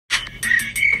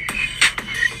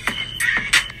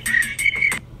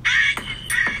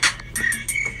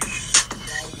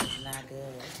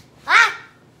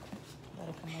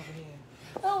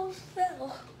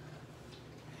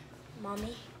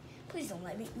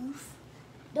oof.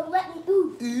 Don't let me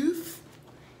oof. Oof.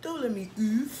 Don't let me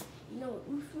oof. You know what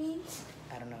oof means?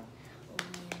 I don't know.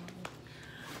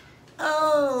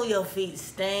 Oh, your feet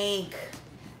stink.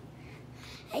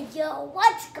 Hey yo,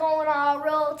 what's going on,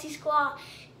 Royalty Squad?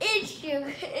 It's your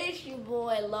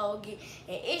boy Logan,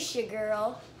 and it's your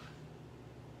girl.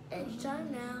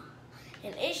 Anytime now,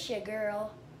 and it's your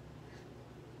girl.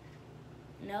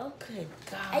 No. Good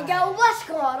God. Hey yo, what's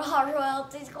going on,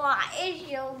 Royalty Squad? It's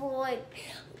your boy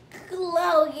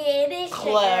Logan. It's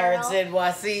Clarence your girl.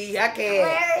 NYC. I can't.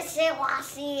 Clarence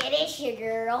NYC, and it's your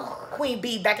girl. Queen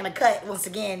B back in the cut once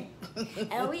again.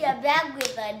 And we are back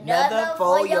with another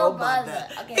for your mother.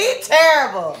 Okay. He's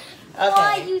terrible. Okay.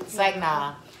 Why you it's like,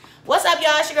 nah. What's up,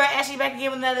 y'all? It's your girl Ashley back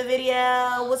again with another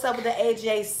video. What's up with the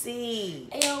AJC?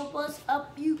 Hey, yo, what's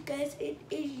up, you guys? It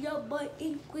is your boy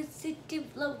Inquisitive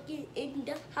Logan in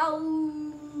the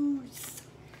house.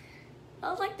 That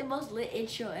was like the most lit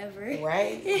intro ever.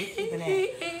 Right? We keeping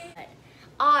that.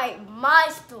 Alright, my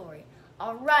story.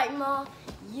 Alright, Mom,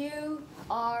 you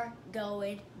are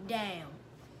going down.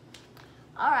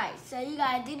 Alright, so you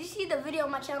guys, did you see the video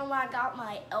on my channel where I got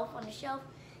my elf on the shelf?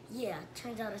 Yeah,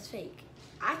 turns out it's fake.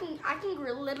 I can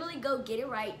literally go get it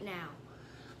right now.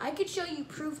 I could show you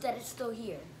proof that it's still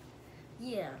here.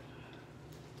 Yeah.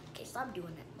 Okay, stop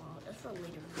doing that, Mom. That's for a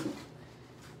later video.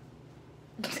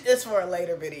 It's for a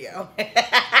later video.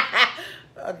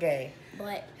 Okay.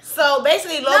 But so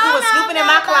basically, Logan was snooping in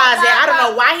my closet. I don't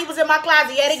know why he was in my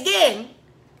closet yet again.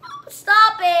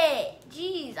 Stop it.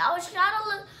 Jeez, I was trying to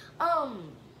look.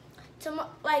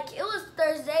 Like it was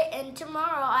Thursday, and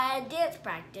tomorrow I had dance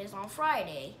practice on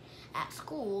Friday at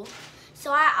school.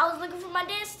 So I was looking for my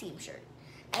dance team shirt.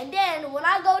 And then when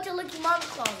I go to look in Mom's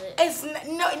closet, it's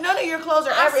none of your clothes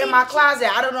are ever in my closet.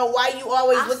 I don't know why you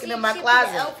always looking in my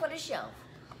closet. The elf on the shelf.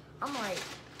 I'm like,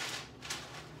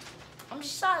 I'm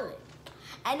just silent.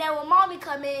 And then when Mommy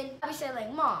come in, I be saying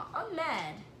like, Mom, I'm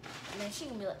mad. And then she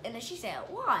can be like, and then she said,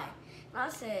 why? And I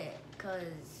said,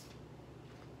 cause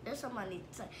there's somebody.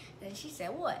 And then she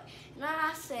said, what? And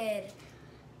I said,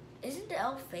 isn't the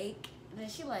elf fake? And then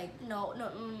she like, no.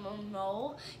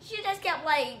 She just kept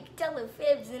like telling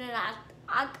fibs, and then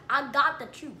I got the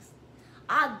truth.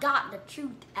 I got the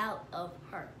truth out of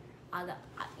her.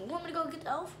 You want me to go get the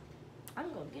elf? I'm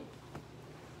gonna get it.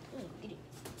 I'm gonna get it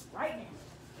right now.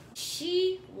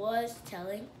 She was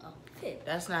telling a fib.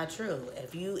 That's not true.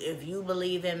 If you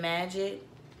believe in magic,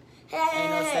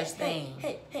 ain't no such thing.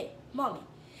 Hey, Mommy.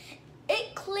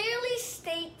 It clearly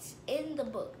states in the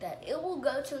book that it will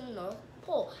go to the North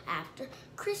Pole after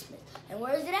Christmas. And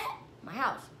where is it at? My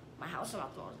house. My house is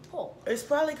not the North Pole. It's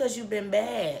probably because you've been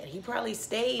bad. He probably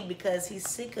stayed because he's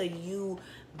sick of you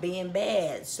being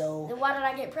bad. So then why did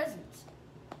I get presents?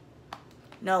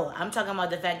 No, I'm talking about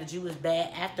the fact that you was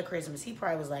bad after Christmas. He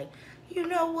probably was like, you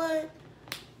know what?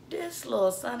 This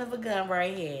little son of a gun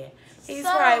right here. He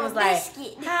probably was like,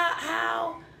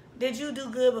 how did you do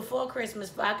good before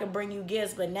Christmas if I could bring you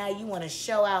gifts, but now you want to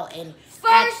show out and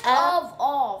First of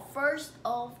all.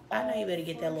 I know you better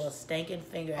get that little stinking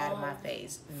finger out of my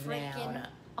face. Noun.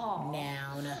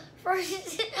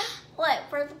 First, what?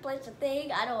 First place a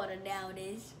thing? I don't know what a noun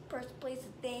is. First place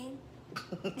a thing?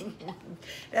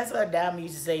 That's what Dami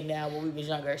used to say now when we was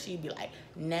younger. She'd be like,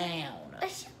 noun.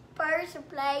 First place a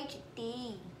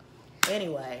thing.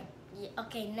 Anyway. Yeah,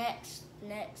 okay, next.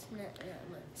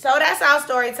 So that's our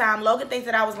story time. Logan thinks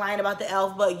that I was lying about the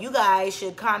elf, but you guys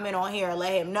should comment on here and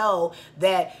let him know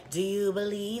that, do you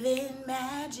believe in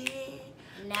magic?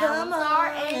 Now come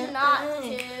on, and not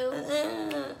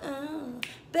to.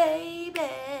 Baby.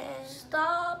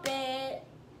 Stop it.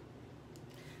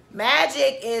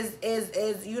 Magic is,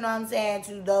 you know what I'm saying,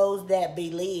 to those that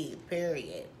believe,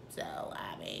 period. So,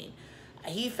 I mean,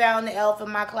 he found the elf in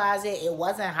my closet. It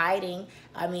wasn't hiding.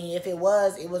 I mean, if it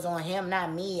was on him,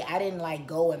 not me. I didn't, like,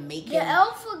 go and make him. The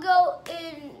elf would go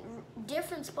in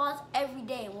different spots every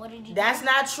day. What did you do? That's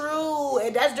not true.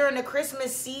 That's during the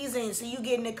Christmas season, so you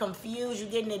getting it confused. You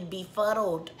getting it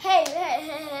befuddled.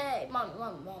 Hey. Mom.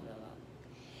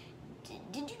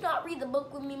 Did you not read the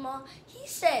book with me, Mom? He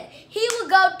said he would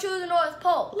go to the North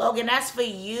Pole. Logan, that's for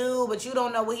you, but you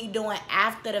don't know what he's doing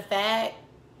after the fact.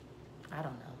 I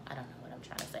don't know what I'm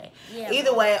trying to say. Yeah,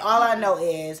 either way, all I know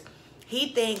is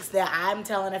he thinks that I'm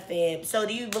telling a fib. So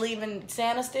do you believe in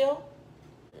Santa still?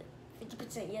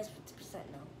 50% yes, 50%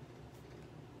 no.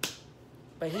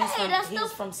 But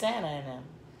he's from Santa and them.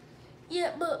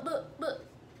 Yeah, but.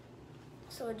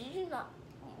 So did you not?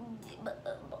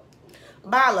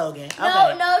 Bye, Logan.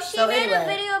 Okay. No, she so made anyway. a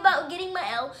video about getting my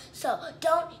L, so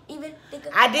don't even think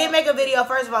of I did make a video.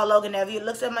 First of all, Logan, if you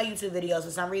looks at my YouTube videos, for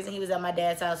some reason he was at my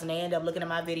dad's house and they ended up looking at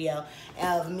my video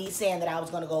of me saying that I was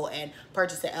going to go and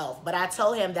purchase an elf. But I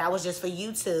told him that was just for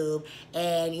YouTube,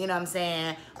 and you know what I'm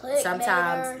saying?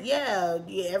 Sometimes, yeah,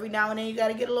 every now and then you got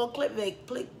to get a little clickbait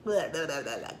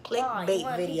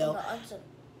video.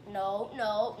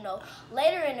 No.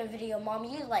 Later in the video, Mom,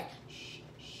 you was like, shh.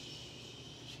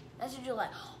 That's what you're like,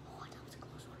 oh, that was a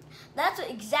close one. That's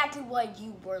exactly what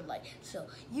you were like. So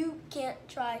you can't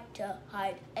try to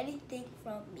hide anything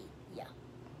from me. Yeah.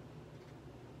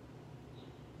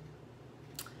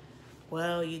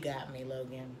 Well, you got me,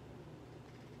 Logan.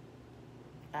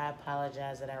 I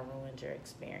apologize that I ruined your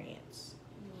experience.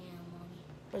 Yeah, Mommy.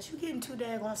 But you getting too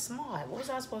daggone smart. What was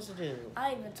I supposed to do?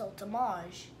 I even told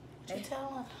Tamaj. Did you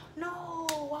tell him? No,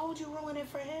 why would you ruin it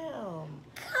for him?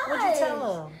 Cause What'd you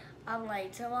tell him? I'm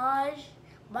like, Tamaj,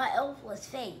 my elf was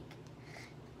fake.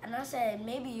 And I said,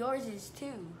 maybe yours is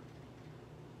too.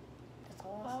 That's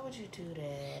all. Why would you do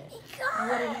that? Because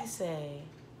What did he say?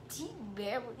 he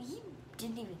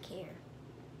didn't even care.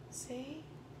 See?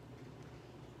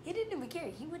 He didn't even care.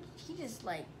 He just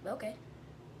like, okay.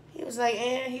 He was like,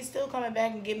 and he's still coming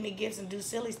back and giving me gifts and do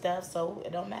silly stuff, so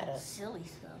it don't matter. Silly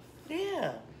stuff.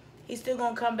 Yeah. He's still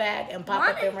gonna come back and pop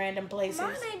up in random places.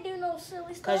 Mine ain't do no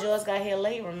silly stuff. Cause yours got here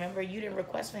late. Remember, you didn't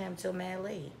request for him till mad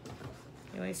late.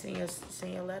 You ain't seen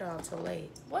your letter out till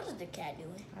late. What is the cat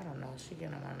doing? I don't know. She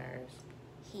getting on my nerves.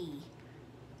 He.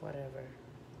 Whatever.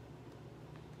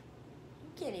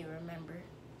 Can't even remember.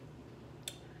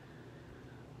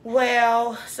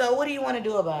 Well, so what do you want to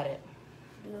do about it?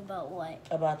 Do about what?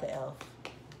 About the elf.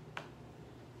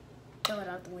 Throw it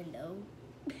out the window.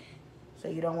 So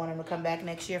you don't want him to come back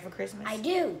next year for Christmas? I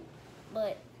do,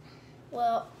 but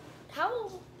well,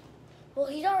 well,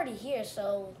 he's already here,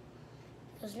 so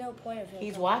there's no point of him.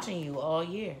 He's coming. watching you all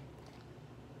year.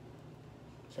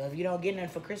 So if you don't get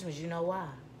nothing for Christmas, you know why?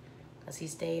 Because he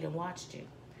stayed and watched you.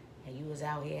 And you was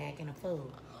out here acting a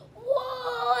fool.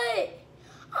 What?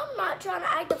 I'm not trying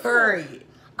to act a fool. Period.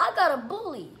 I got a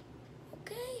bully.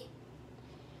 Okay?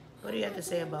 What do you have to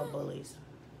say about bullies?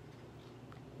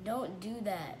 Don't do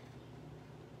that.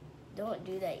 Don't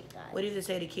do that, you guys. What do you have to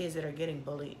say to kids that are getting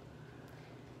bullied?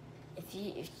 If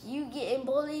you getting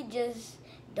bullied, just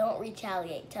don't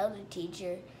retaliate. Tell the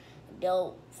teacher.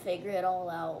 They'll figure it all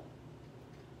out.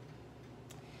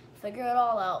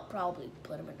 Probably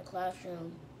put them in the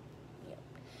classroom. Yeah.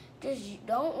 Just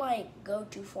don't go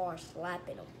too far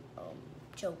slapping them,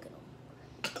 choking them.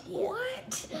 Yeah.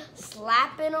 What?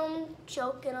 Slapping them,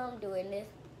 choking them, doing this.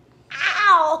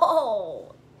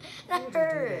 Ow! That Why would you do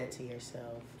hurt. that to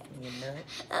yourself? You nut?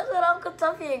 That's what Uncle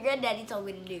Tuffy and Granddaddy told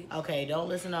me to do. Okay, don't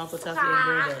listen to Uncle Tuffy and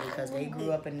Granddaddy because they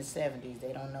grew up in the 70s.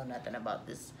 They don't know nothing about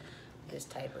this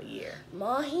type of year.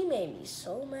 Ma, he made me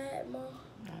so mad, Ma.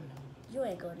 I know. You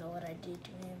ain't gonna know what I did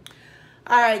to him.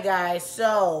 All right, guys.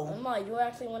 So Ma, you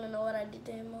actually want to know what I did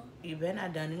to him, Ma? you better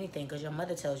not done anything because your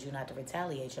mother tells you not to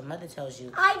retaliate. Your mother tells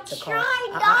you I to tried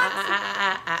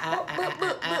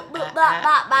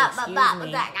Excuse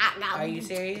me. Are you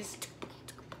serious?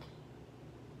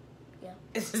 Yeah.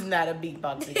 This is not a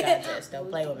beatboxing contest. Don't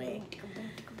play with me.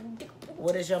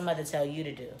 What does your mother tell you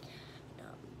to do?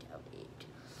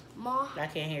 Ma, I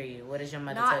can't hear you. What does your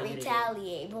mother not tell you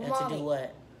retaliate, to but do? And Mommy, to do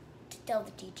what? to tell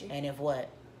the teacher. And if what?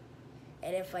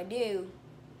 And if I do,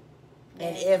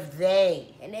 And if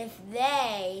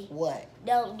they what?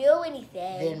 don't do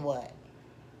anything, Then what?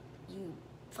 you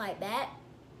fight back.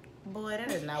 Boy, that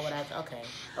is not what I... Okay.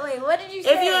 Wait, what did you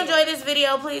say? If you enjoyed this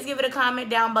video, please give it a comment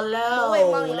down below. Wait,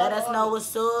 Mommy, Let us know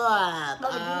what's up.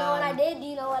 Mommy, do you know what I did? Do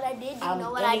you know what I did? Do you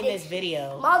know what I I'm ending did? this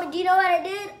video. Mommy, do you know what I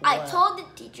did? I What? told the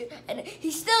teacher, and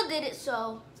he still did it,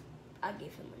 so I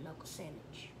gave him a knuckle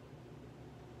sandwich.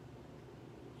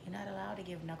 You're not allowed to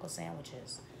give knuckle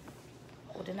sandwiches.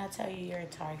 Well, didn't I tell you you're a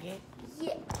target?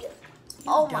 Yeah.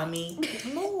 You dummy.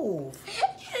 Move. She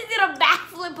just did a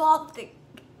backflip off the...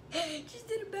 Just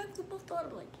did a backflip off the water.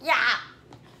 I'm like, yeah.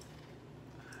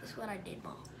 That's what I did,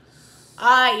 Mom.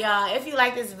 Alright, y'all. If you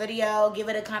like this video, give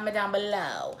it a comment down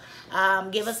below.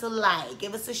 Give us a like.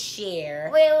 Give us a share.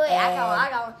 Wait, I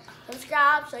got one.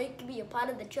 Subscribe so you can be a part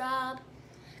of the tribe.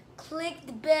 Click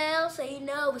the bell so you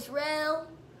know it's real.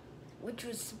 Which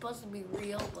was supposed to be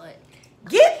real, but...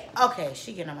 Okay,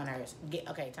 she getting on my nerves.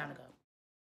 Okay, time to go.